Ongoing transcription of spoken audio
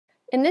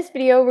In this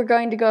video, we're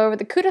going to go over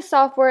the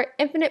KutaSoftware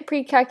Infinite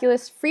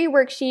Pre-Calculus free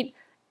worksheet,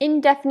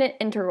 Indefinite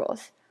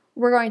Integrals.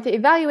 We're going to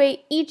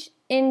evaluate each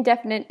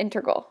indefinite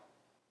integral.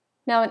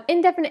 Now, an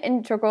indefinite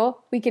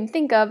integral we can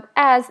think of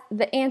as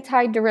the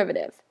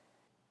antiderivative.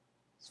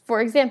 For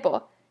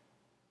example,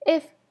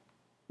 if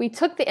we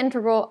took the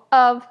integral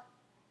of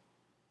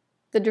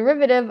the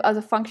derivative of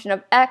the function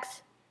of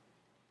x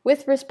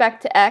with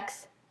respect to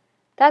x,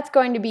 that's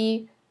going to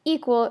be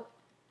equal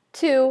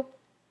to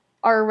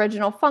our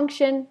original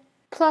function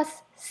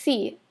plus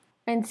c,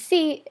 and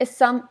c is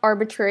some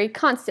arbitrary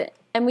constant.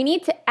 And we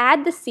need to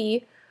add the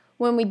c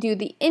when we do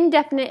the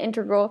indefinite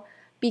integral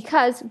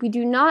because we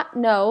do not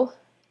know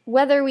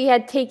whether we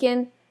had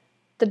taken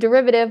the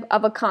derivative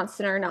of a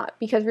constant or not.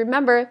 Because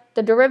remember,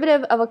 the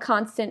derivative of a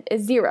constant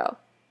is 0.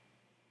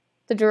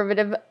 The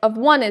derivative of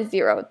 1 is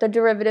 0. The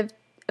derivative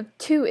of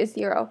 2 is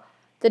 0.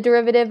 The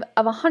derivative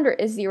of 100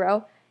 is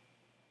 0.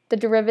 The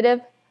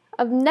derivative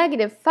of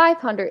negative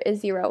 500 is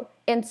 0,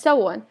 and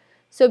so on.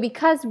 So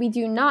because we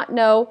do not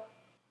know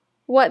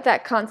what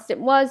that constant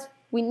was,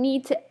 we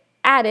need to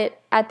add it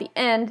at the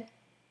end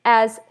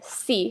as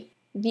c,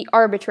 the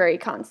arbitrary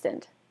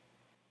constant.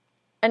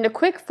 And a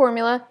quick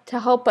formula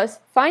to help us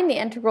find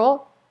the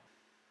integral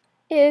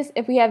is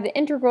if we have the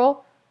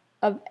integral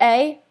of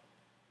a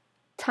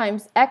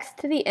times x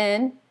to the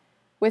n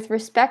with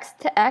respect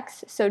to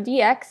x, so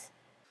dx,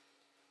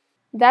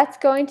 that's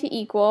going to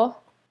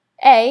equal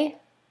a,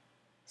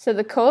 so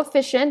the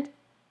coefficient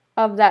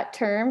of that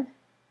term,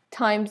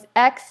 times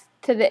x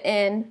to the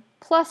n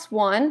plus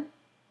 1,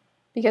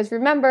 because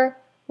remember,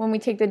 when we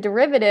take the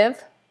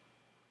derivative,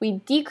 we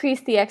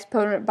decrease the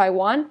exponent by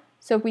 1,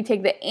 so if we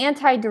take the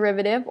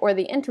antiderivative, or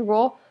the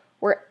integral,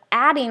 we're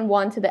adding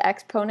 1 to the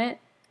exponent,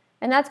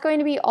 and that's going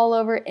to be all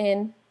over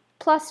n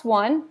plus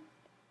 1,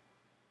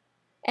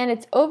 and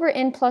it's over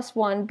n plus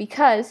 1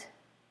 because,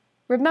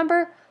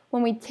 remember,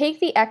 when we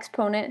take the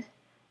exponent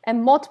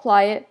and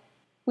multiply it,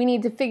 we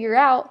need to figure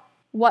out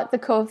what the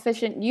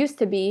coefficient used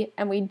to be,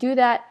 and we do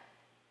that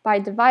by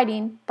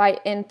dividing by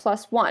n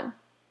plus 1.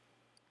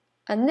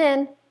 And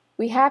then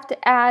we have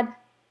to add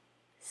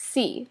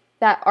c,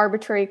 that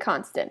arbitrary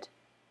constant.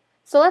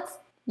 So let's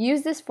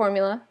use this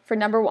formula for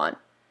number 1.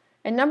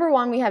 In number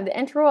 1, we have the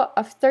integral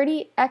of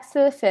 30x to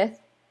the 5th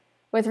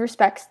with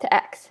respect to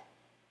x.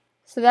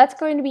 So that's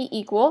going to be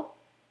equal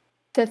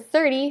to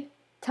 30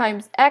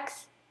 times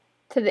x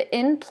to the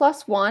n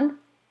plus 1,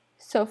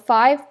 so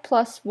 5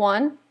 plus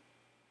 1,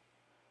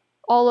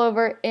 all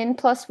over n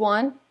plus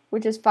 1,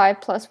 which is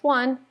 5 plus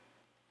 1,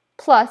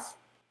 plus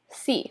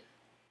c.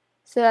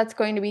 So that's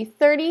going to be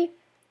 30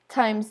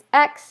 times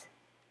x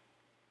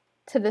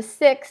to the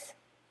 6,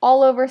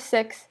 all over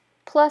 6,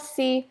 plus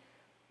c,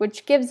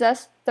 which gives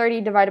us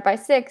 30 divided by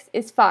 6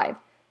 is 5.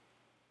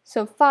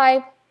 So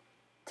 5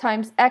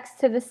 times x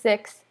to the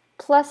 6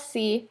 plus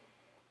c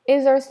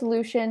is our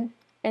solution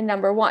in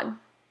number 1.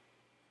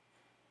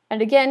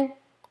 And again,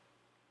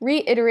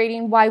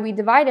 reiterating why we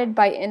divided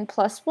by n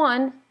plus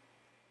 1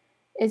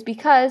 is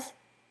because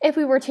if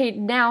we were to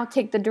now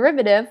take the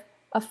derivative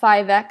of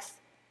 5x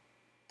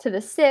to the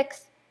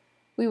 6,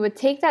 we would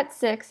take that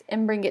 6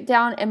 and bring it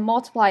down and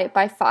multiply it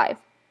by 5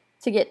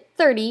 to get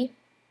 30,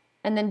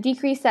 and then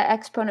decrease that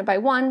exponent by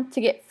 1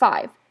 to get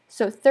 5.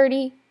 So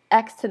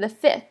 30x to the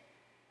 5th.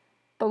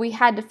 But we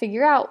had to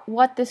figure out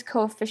what this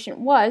coefficient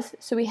was,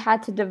 so we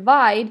had to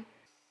divide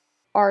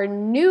our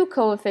new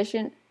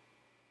coefficient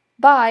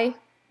by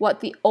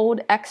what the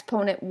old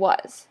exponent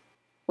was,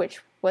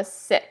 which was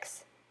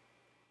 6.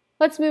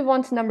 Let's move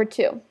on to number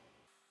 2.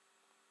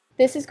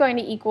 This is going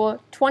to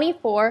equal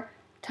 24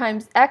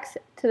 times x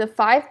to the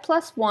 5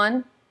 plus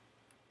 1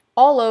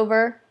 all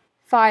over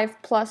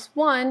 5 plus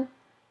 1,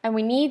 and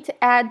we need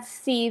to add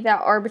c, that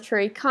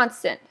arbitrary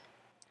constant.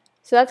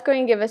 So that's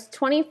going to give us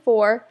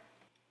 24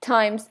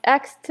 times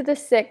x to the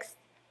 6th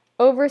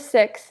over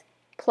 6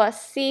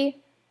 plus c,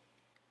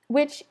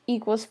 which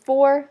equals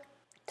 4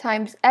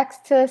 times x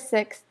to the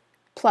 6th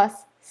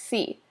plus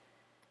c.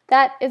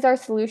 That is our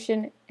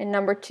solution in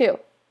number 2.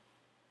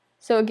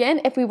 So again,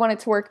 if we wanted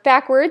to work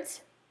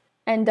backwards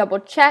and double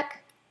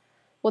check,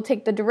 we'll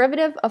take the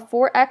derivative of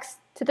 4x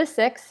to the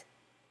 6th.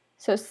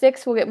 So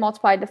 6 will get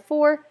multiplied to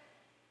 4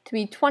 to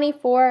be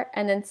 24,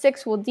 and then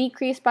 6 will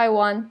decrease by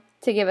 1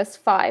 to give us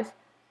 5.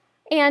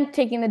 And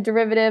taking the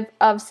derivative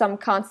of some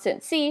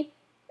constant c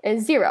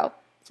is 0.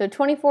 So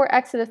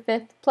 24x to the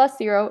 5th plus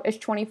 0 is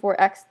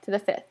 24x to the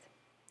 5th.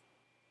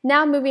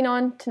 Now moving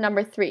on to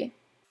number 3.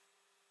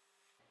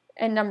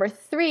 In number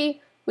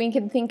 3, we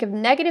can think of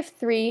negative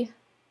 3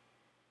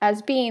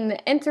 as being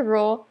the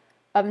integral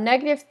of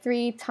negative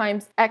 3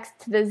 times x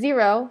to the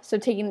 0, so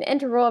taking the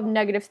integral of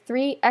negative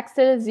 3x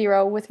to the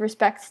 0 with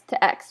respect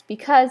to x,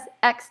 because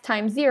x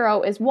times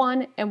 0 is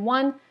 1, and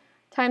 1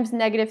 times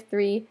negative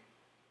 3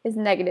 is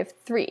negative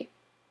 3.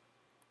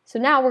 So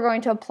now we're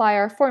going to apply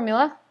our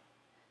formula.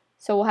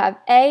 So we'll have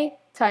a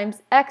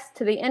times x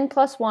to the n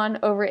plus 1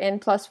 over n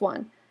plus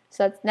 1.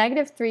 So that's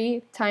negative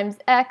 3 times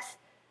x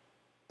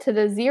to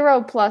the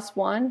 0 plus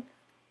 1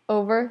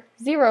 over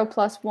 0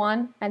 plus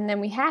 1, and then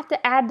we have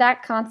to add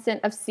that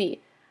constant of c.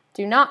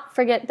 Do not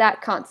forget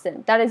that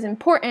constant. That is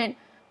important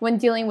when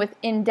dealing with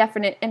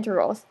indefinite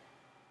integrals.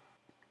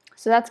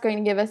 So that's going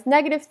to give us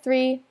negative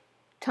 3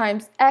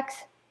 times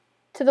x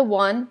to the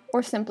 1,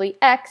 or simply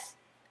x,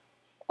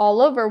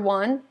 all over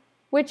 1,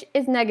 which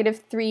is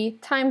negative 3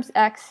 times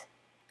x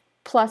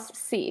plus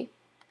c.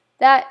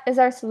 That is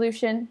our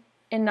solution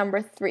in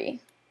number 3.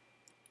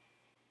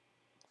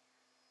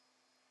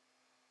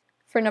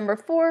 For number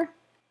 4,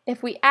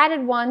 if we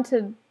added 1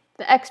 to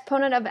the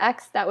exponent of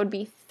x, that would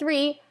be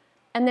 3,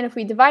 and then if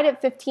we divided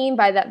 15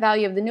 by that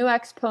value of the new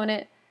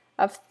exponent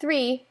of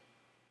 3,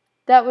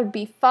 that would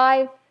be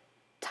 5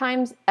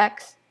 times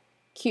x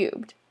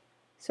cubed.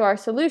 So our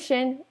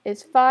solution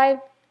is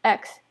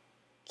 5x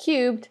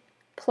cubed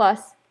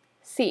plus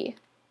c.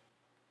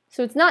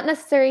 So it's not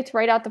necessary to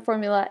write out the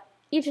formula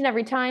each and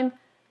every time,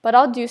 but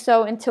I'll do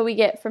so until we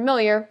get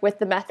familiar with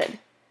the method.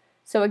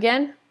 So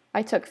again,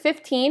 I took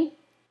 15,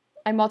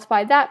 I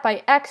multiplied that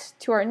by x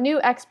to our new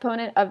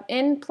exponent of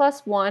n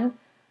plus 1,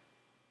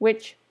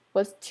 which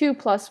was 2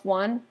 plus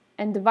 1,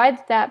 and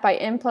divided that by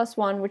n plus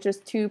 1, which was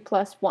 2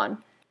 plus 1.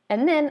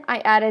 And then I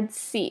added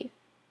c.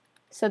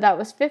 So that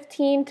was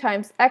 15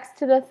 times x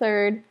to the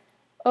third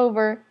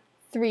over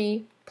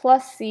 3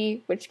 plus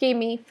c, which gave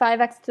me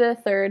 5x to the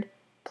third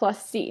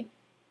plus c.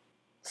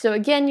 So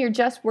again, you're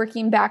just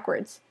working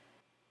backwards.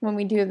 When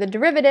we do the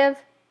derivative,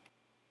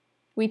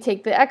 we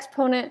take the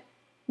exponent,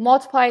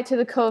 multiply it to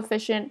the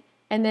coefficient,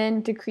 and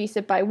then decrease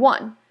it by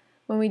 1.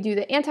 When we do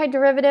the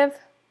antiderivative,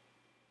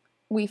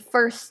 we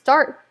first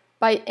start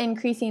by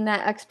increasing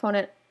that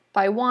exponent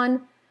by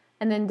 1,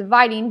 and then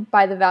dividing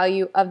by the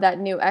value of that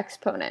new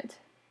exponent.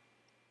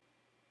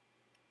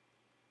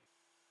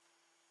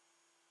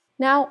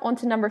 Now on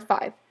to number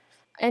 5.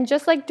 And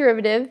just like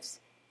derivatives,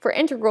 for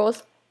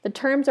integrals, the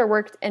terms are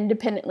worked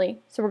independently.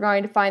 So we're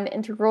going to find the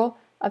integral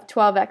of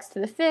 12x to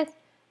the 5th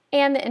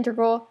and the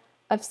integral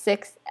of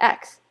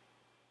 6x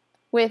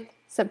with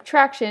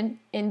subtraction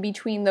in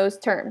between those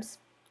terms.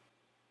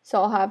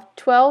 So I'll have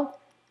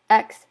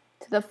 12x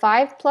to the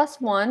 5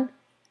 plus 1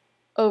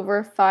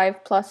 over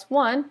 5 plus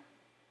 1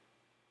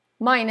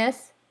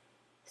 minus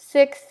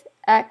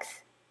 6x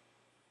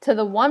to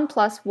the 1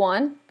 plus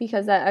 1,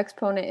 because that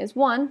exponent is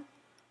 1,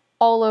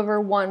 all over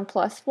 1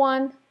 plus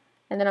 1,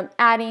 and then I'm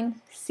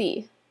adding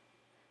c.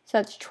 So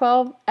that's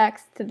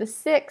 12x to the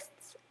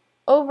 6th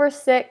over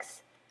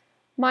 6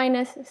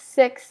 minus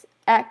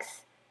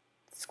 6x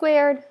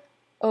squared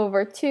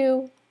over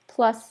 2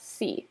 plus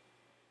c.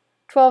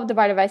 12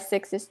 divided by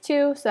 6 is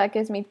 2, so that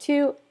gives me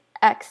 2x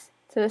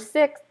to the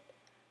 6th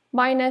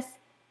minus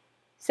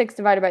 6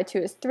 divided by 2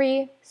 is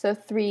 3, so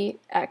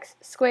 3x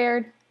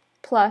squared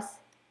plus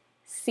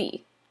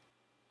c.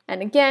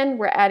 And again,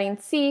 we're adding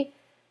c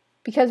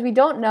because we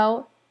don't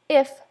know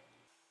if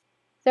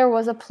there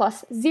was a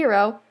plus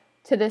 0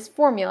 to this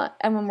formula.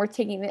 And when we're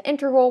taking the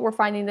integral, we're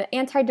finding the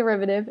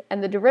antiderivative,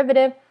 and the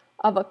derivative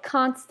of a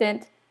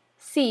constant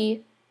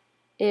c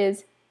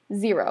is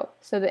 0.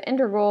 So the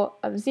integral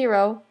of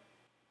 0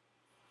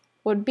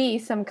 would be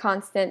some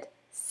constant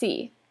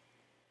c.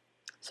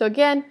 So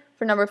again,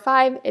 for number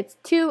 5, it's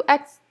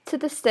 2x to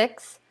the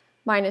 6th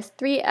minus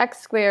 3x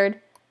squared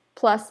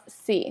plus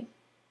c.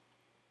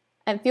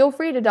 And feel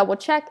free to double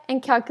check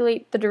and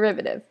calculate the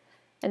derivative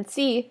and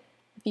see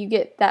if you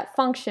get that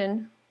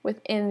function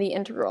within the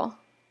integral.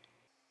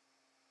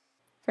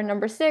 For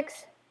number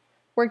 6,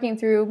 working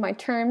through my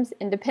terms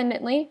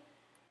independently,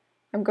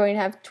 I'm going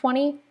to have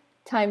 20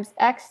 times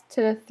x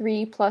to the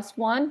 3 plus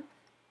 1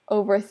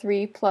 over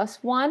 3 plus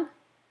 1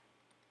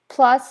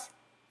 plus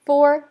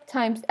 4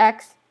 times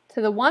x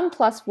to the 1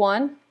 plus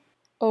 1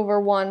 over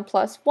 1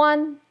 plus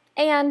 1,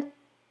 and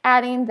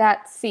adding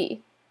that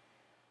c.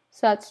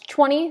 So that's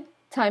 20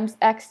 times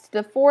x to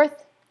the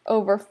 4th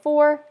over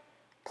 4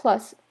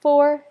 plus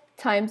 4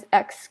 times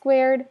x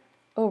squared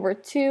over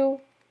 2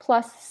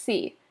 plus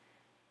c.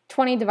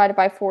 20 divided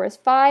by 4 is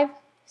 5,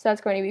 so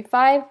that's going to be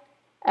 5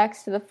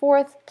 x to the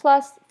 4th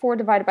plus 4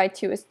 divided by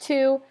 2 is 2,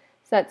 so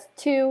that's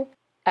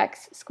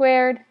 2x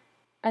squared,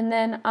 and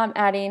then I'm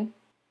adding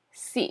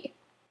c.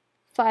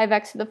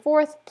 5x to the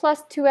 4th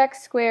plus 2x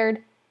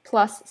squared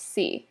plus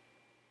c.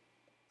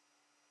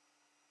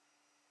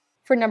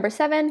 For number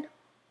 7,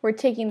 we're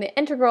taking the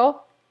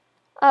integral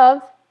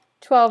of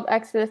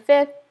 12x to the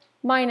 5th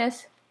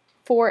minus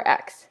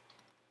 4x.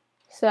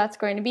 So that's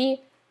going to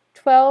be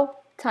 12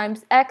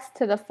 times x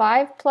to the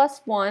 5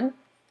 plus 1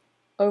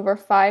 over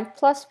 5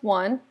 plus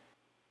 1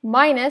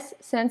 minus,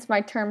 since my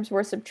terms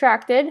were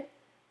subtracted,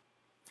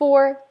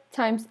 4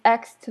 times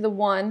x to the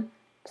 1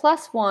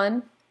 plus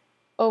 1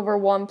 over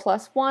 1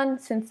 plus 1,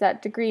 since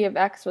that degree of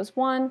x was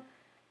 1,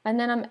 and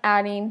then I'm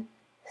adding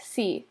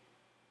c.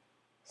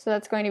 So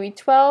that's going to be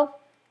 12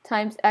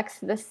 times x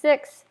to the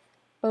 6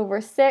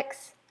 over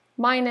 6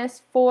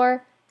 minus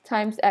 4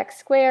 times x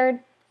squared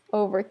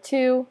over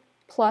 2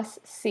 plus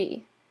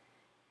c.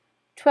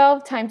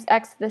 12 times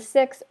x to the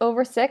 6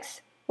 over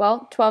 6,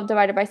 well, 12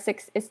 divided by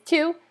 6 is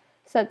 2,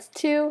 so that's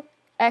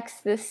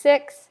 2x to the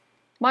 6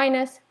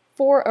 minus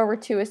 4 over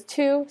 2 is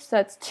 2, so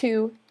that's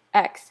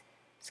 2x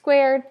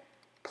squared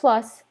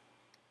plus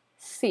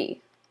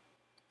c.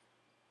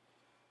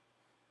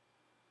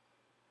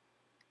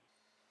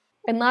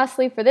 And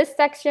lastly, for this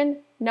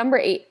section, number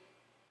 8,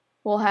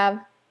 we'll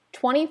have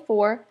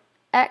 24x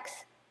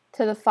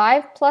to the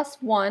 5 plus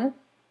 1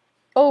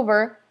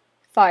 over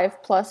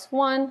 5 plus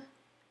 1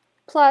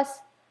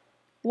 plus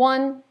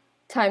 1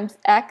 times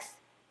x,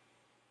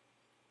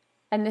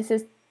 and this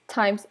is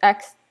times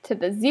x to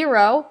the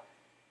 0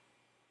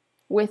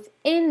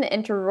 within the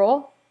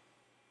integral,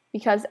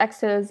 because x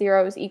to the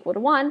 0 is equal to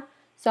 1,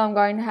 so I'm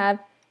going to have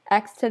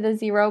x to the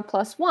 0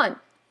 plus 1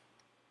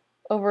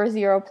 over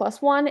 0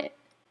 plus 1.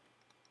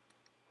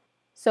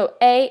 So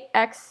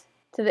ax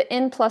to the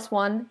n plus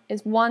 1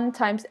 is 1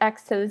 times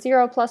x to the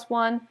 0 plus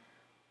 1,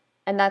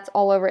 and that's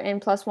all over n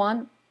plus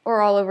 1,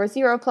 or all over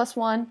 0 plus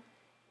 1,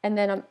 and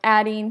then I'm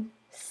adding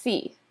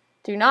c.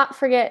 Do not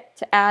forget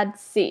to add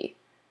c.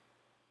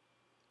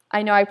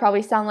 I know I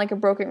probably sound like a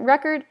broken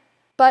record,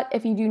 but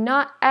if you do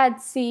not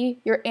add c,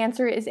 your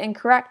answer is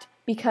incorrect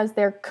because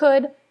there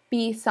could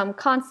be some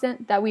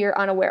constant that we are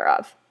unaware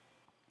of.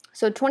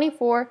 So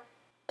 24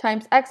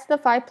 times x to the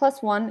 5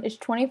 plus 1 is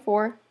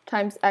 24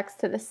 times x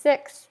to the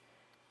 6,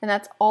 and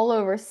that's all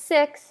over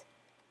 6,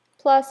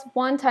 plus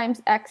 1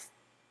 times x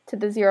to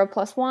the 0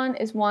 plus 1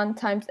 is 1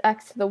 times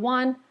x to the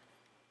 1,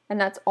 and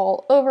that's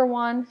all over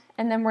 1,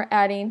 and then we're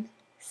adding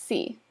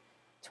c.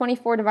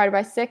 24 divided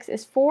by 6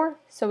 is 4,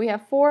 so we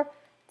have 4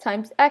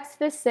 times x to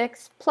the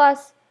 6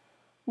 plus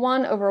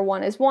 1 over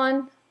 1 is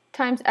 1,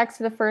 times x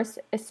to the first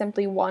is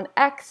simply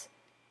 1x,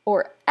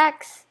 or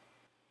x,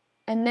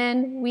 and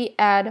then we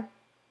add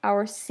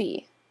our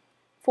c.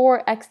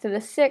 4x to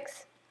the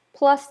 6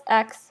 plus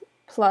x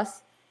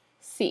plus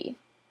c.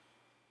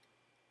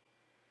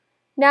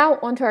 Now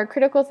onto our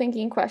critical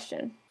thinking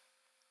question.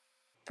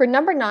 For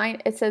number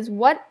 9, it says,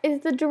 what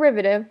is the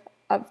derivative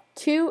of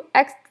 2x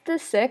to the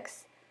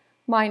 6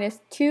 minus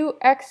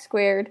 2x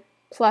squared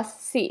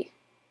plus c?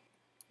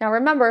 Now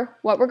remember,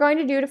 what we're going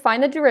to do to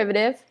find the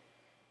derivative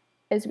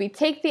is we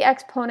take the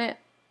exponent,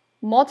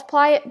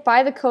 multiply it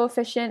by the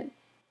coefficient,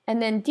 and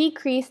then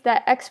decrease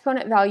that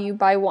exponent value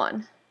by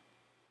 1.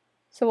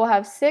 So we'll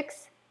have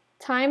 6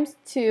 times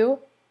 2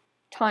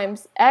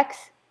 times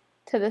x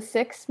to the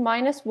 6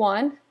 minus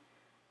 1,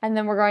 and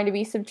then we're going to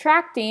be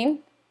subtracting,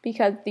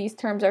 because these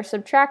terms are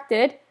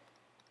subtracted.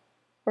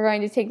 We're going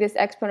to take this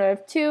exponent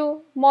of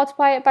 2,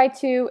 multiply it by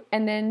 2,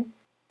 and then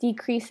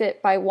decrease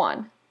it by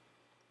 1.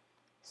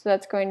 So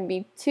that's going to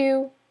be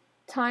 2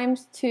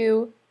 times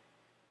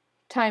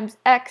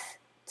x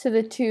to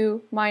the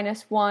 2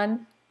 minus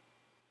 1.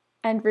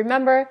 And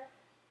remember,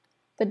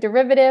 the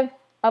derivative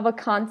of a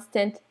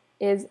constant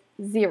is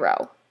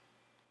 0.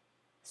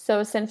 So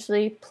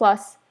essentially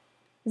plus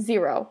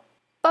 0.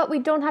 But we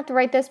don't have to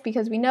write this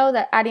because we know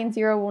that adding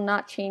 0 will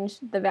not change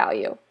the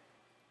value.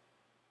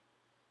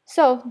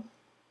 So,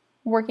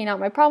 working out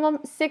my problem,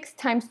 6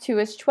 times 2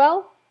 is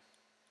 12.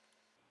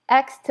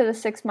 X to the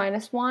 6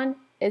 minus 1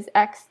 is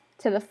x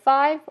to the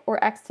 5,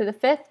 or x to the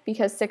 5th,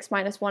 because 6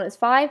 minus 1 is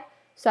 5.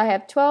 So I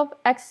have 12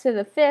 x to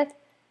the 5th,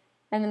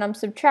 and then I'm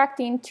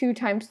subtracting 2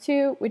 times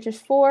 2, which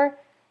is 4,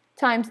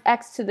 times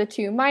x to the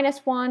 2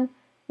 minus 1,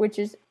 which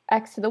is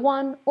x to the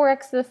 1, or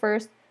x to the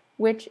first,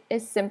 which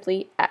is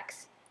simply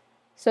x.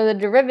 So the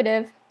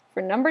derivative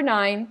for number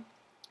 9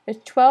 is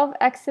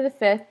 12x to the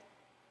 5th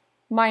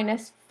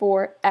minus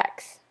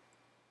 4x.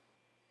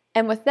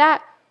 And with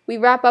that, we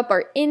wrap up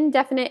our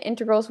indefinite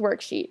integrals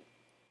worksheet.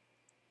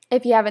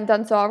 If you haven't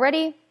done so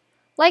already,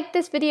 like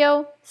this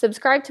video,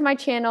 subscribe to my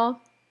channel,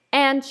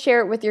 and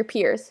share it with your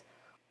peers.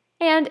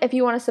 And if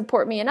you want to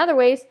support me in other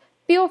ways,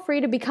 feel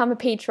free to become a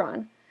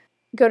patron.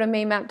 Go to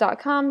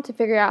mainmap.com to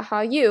figure out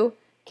how you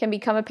can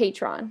become a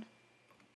patron.